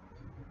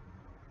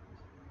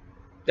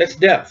 That's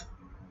death.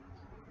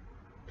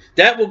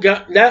 That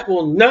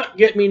will not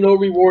get me no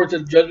rewards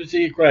at the judgment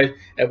seat of Christ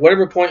at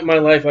whatever point in my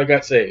life I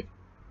got saved.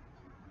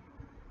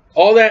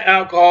 All that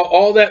alcohol,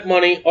 all that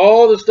money,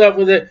 all the stuff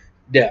with it,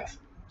 death.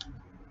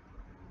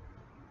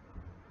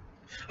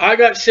 I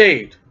got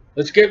saved.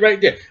 Let's get right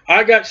there.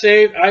 I got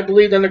saved. I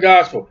believed in the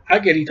gospel. I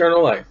get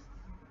eternal life.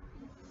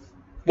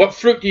 What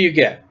fruit do you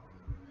get?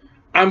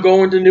 I'm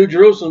going to New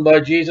Jerusalem by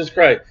Jesus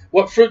Christ.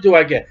 What fruit do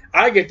I get?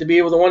 I get to be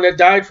with the one that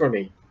died for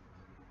me.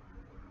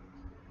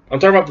 I'm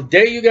talking about the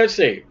day you got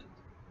saved.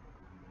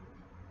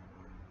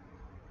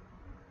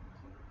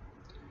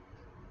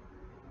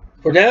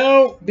 For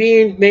now,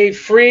 being made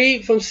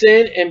free from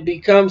sin and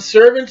become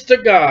servants to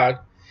God,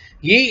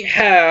 ye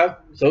have,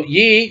 so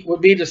ye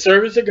would be the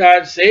servants of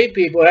God, saved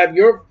people, have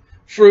your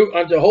fruit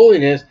unto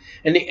holiness,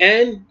 and the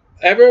end,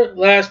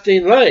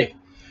 everlasting life.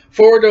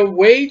 For the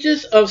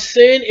wages of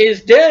sin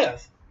is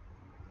death.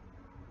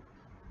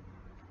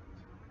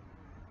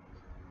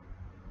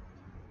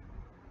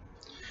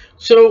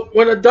 So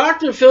when a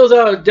doctor fills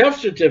out a death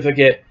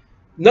certificate,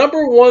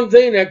 number one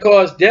thing that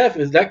caused death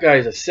is that guy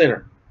is a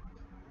sinner.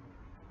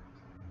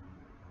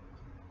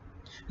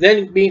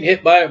 Then being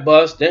hit by a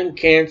bus, then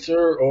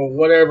cancer or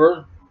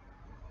whatever.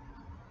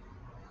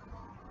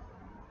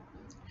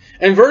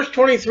 And verse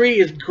 23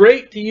 is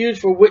great to use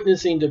for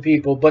witnessing to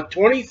people, but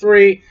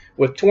 23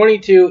 with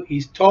 22,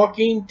 he's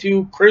talking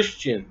to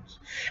Christians.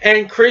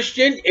 And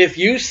Christian, if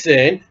you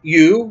sin,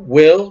 you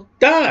will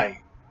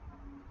die.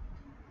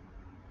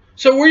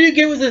 So where do you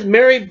get with this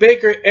Mary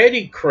Baker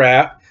Eddy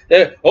crap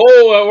that,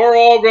 oh, we're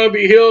all going to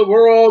be healed,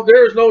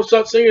 there's no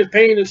such thing as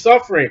pain and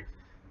suffering.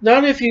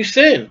 Not if you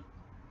sin.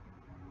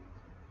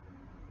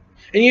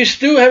 And you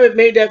still haven't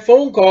made that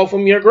phone call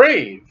from your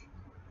grave.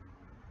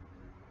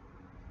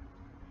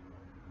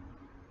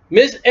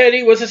 Miss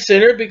Eddy was a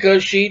sinner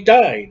because she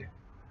died.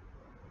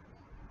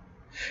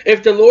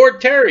 If the Lord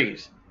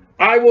tarries,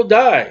 I will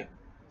die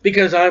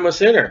because I'm a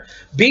sinner.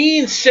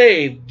 Being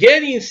saved,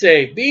 getting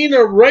saved, being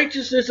a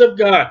righteousness of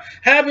God,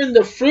 having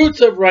the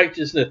fruits of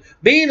righteousness,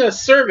 being a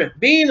servant,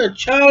 being a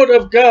child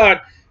of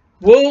God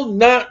will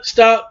not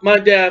stop my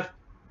death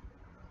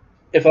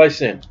if I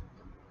sin.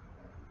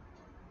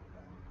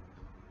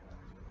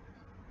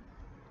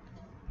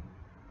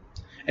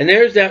 And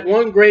there's that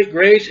one great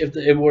grace. If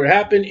it would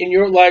happen in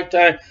your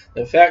lifetime,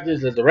 the fact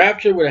is that the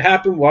rapture would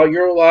happen while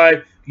you're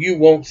alive, you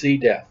won't see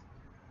death.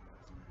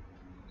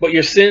 But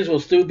your sins will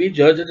still be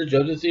judged at the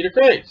judgment seat of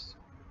Christ.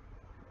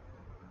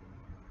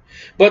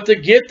 But the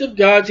gift of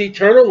God's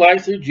eternal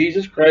life through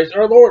Jesus Christ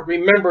our Lord.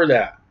 Remember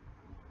that.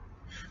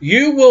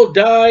 You will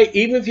die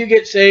even if you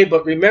get saved,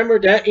 but remember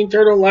that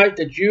eternal life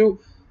that you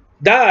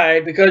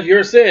died because of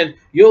your sin,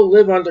 you'll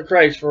live under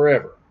Christ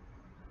forever.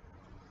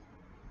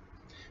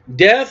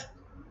 Death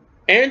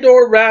and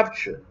or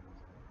rapture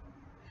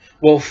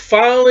will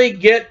finally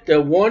get the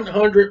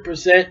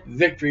 100%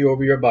 victory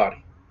over your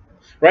body.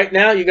 Right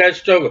now, you guys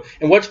struggle.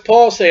 And what's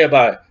Paul say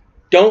about it?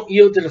 Don't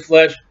yield to the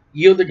flesh,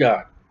 yield to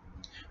God.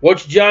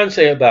 What's John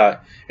say about it?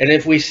 And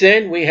if we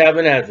sin, we have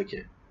an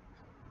advocate.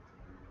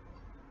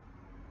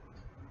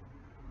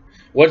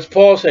 What's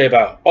Paul say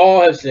about it?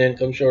 All have sinned,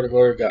 come short of the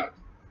glory of God.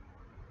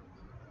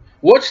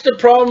 What's the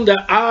problem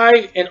that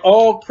I and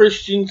all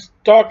Christians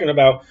talking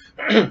about?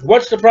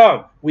 What's the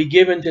problem? We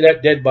give in to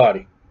that dead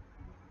body.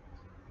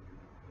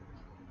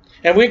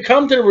 And we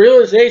come to the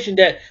realization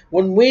that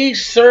when we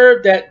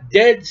serve that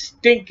dead,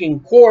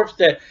 stinking corpse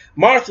that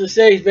Martha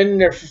says he's been in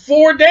there for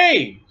 4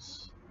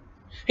 days,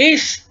 he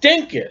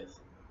stinketh.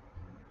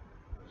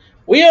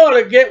 We ought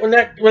to get when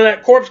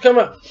that corpse come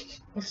up.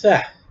 What's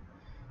that?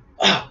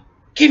 Oh,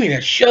 give me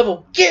that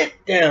shovel.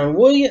 Get down,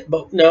 will you?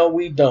 But no,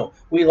 we don't.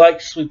 We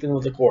like sleeping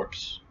with the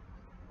corpse.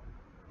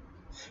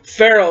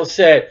 Pharaoh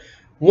said,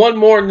 one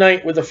more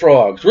night with the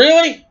frogs.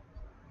 Really?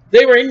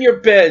 They were in your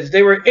beds.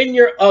 They were in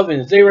your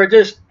ovens. They were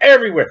just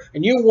everywhere.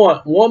 And you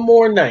want one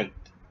more night.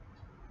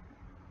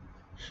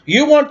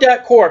 You want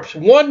that corpse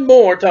one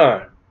more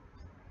time.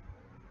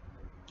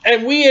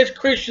 And we as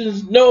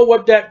Christians know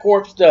what that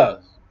corpse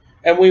does.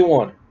 And we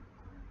want it.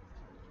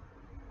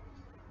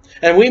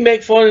 And we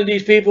make fun of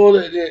these people,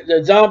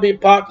 the zombie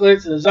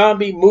apocalypse and the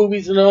zombie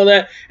movies and all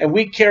that, and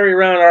we carry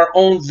around our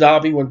own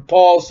zombie when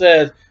Paul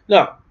says,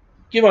 no,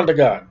 give unto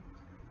God.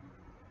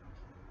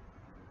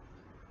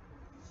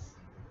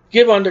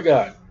 Give unto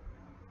God.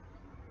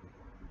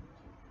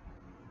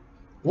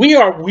 We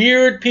are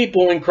weird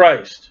people in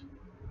Christ.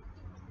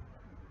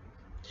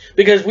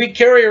 Because we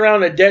carry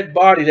around a dead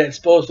body that's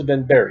supposed to have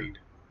been buried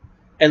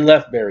and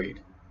left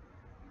buried.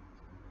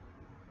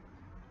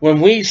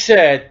 When we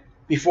said,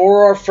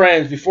 before our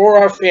friends, before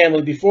our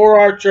family, before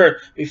our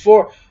church,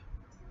 before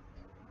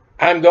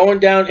I'm going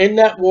down in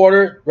that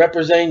water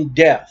representing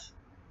death.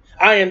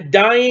 I am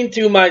dying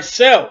to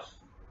myself.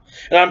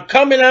 And I'm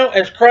coming out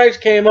as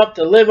Christ came up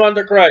to live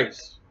under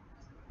Christ.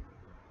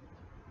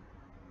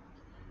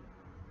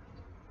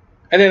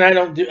 And then I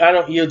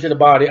don't yield to the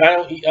body.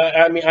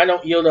 I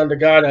don't yield unto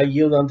God, I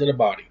yield unto the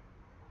body.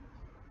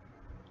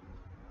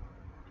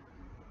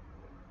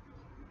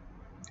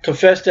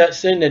 Confess that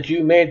sin that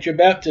you made at your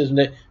baptism,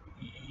 that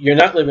you're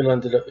not living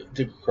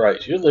to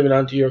Christ. You're living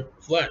unto your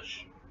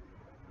flesh.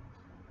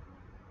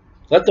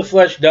 Let the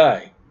flesh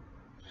die.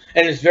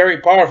 And it's very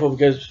powerful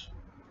because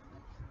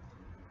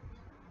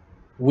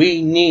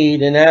we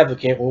need an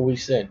advocate when we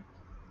sin.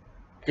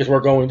 Because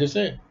we're going to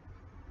sin.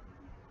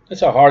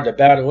 That's how hard the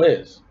battle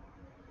is.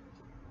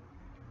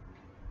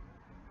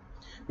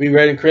 We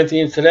read in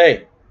Corinthians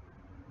today,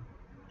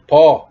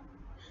 Paul,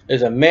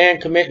 there's a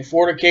man committing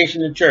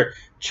fornication in the church.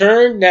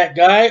 Turn that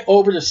guy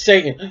over to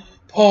Satan.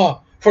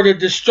 Paul, for the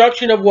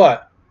destruction of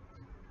what?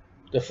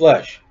 The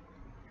flesh.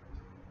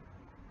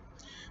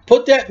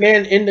 Put that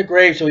man in the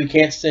grave so he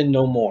can't sin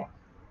no more.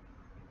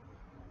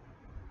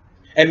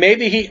 And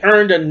maybe he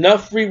earned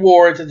enough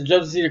rewards at the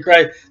judgment seat of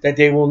Christ that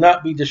they will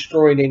not be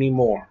destroyed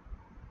anymore.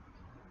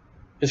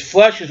 His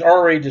flesh is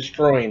already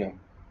destroying him.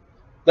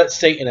 Let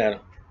Satan at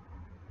him.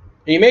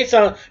 And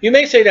you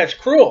may say that's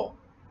cruel.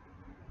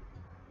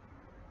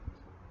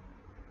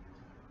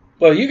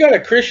 Well, you got a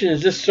Christian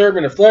who's just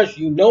serving the flesh,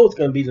 you know it's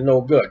going to be to no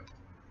good.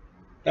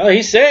 Now,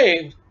 he's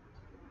saved.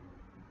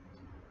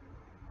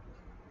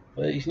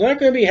 But he's not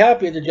going to be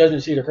happy at the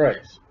judgment seat of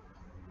Christ.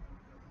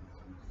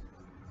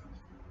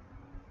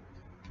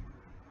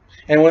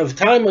 And when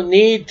time of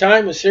need,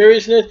 time of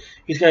seriousness,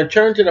 he's going to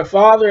turn to the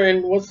Father,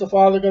 and what's the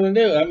Father going to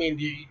do? I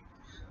mean,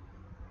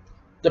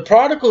 the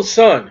prodigal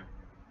son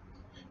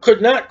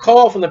could not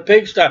call from the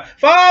pigsty,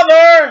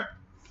 Father!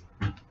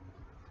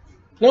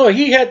 No,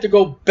 he had to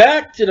go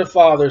back to the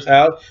Father's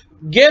house,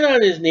 get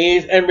on his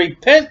knees, and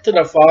repent to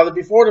the Father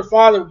before the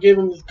Father would give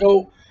him his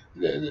coat,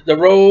 the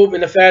robe,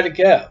 and the fatted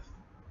calf.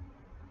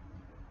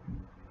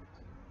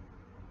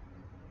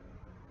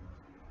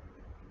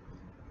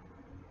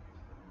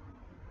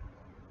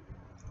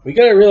 We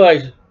got to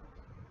realize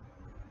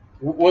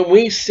when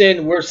we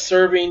sin, we're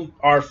serving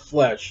our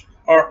flesh,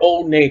 our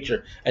old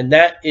nature, and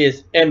that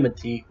is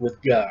enmity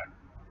with God.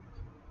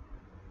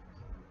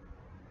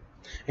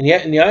 And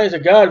yet, in the eyes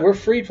of God, we're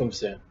freed from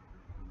sin.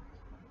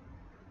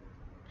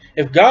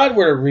 If God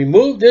were to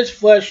remove this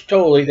flesh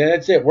totally, then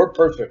that's it. We're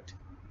perfect.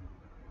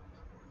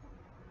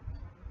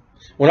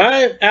 When I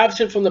am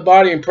absent from the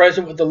body and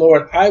present with the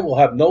Lord, I will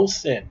have no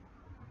sin.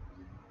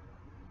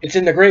 It's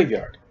in the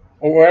graveyard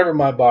or wherever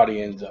my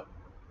body ends up.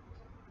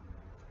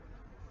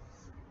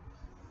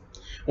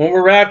 When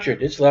we're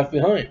raptured, it's left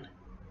behind.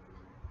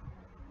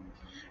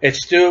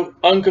 It's still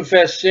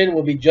unconfessed sin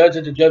will be judged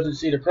at the judgment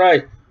seat of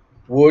Christ.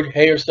 Wood,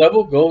 hay, or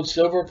stubble, gold,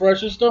 silver,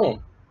 precious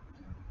stone.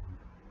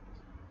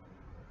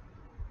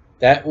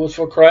 That which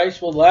for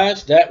Christ will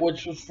last, that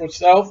which was for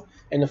self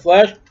and the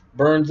flesh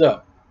burns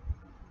up.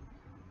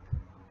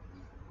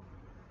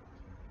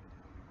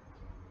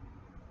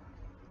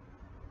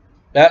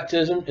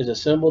 Baptism is a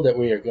symbol that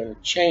we are going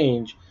to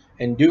change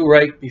and do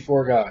right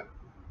before God.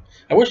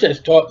 I wish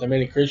that's taught to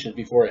many Christians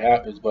before it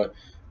happens, but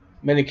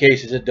in many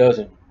cases it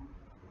doesn't.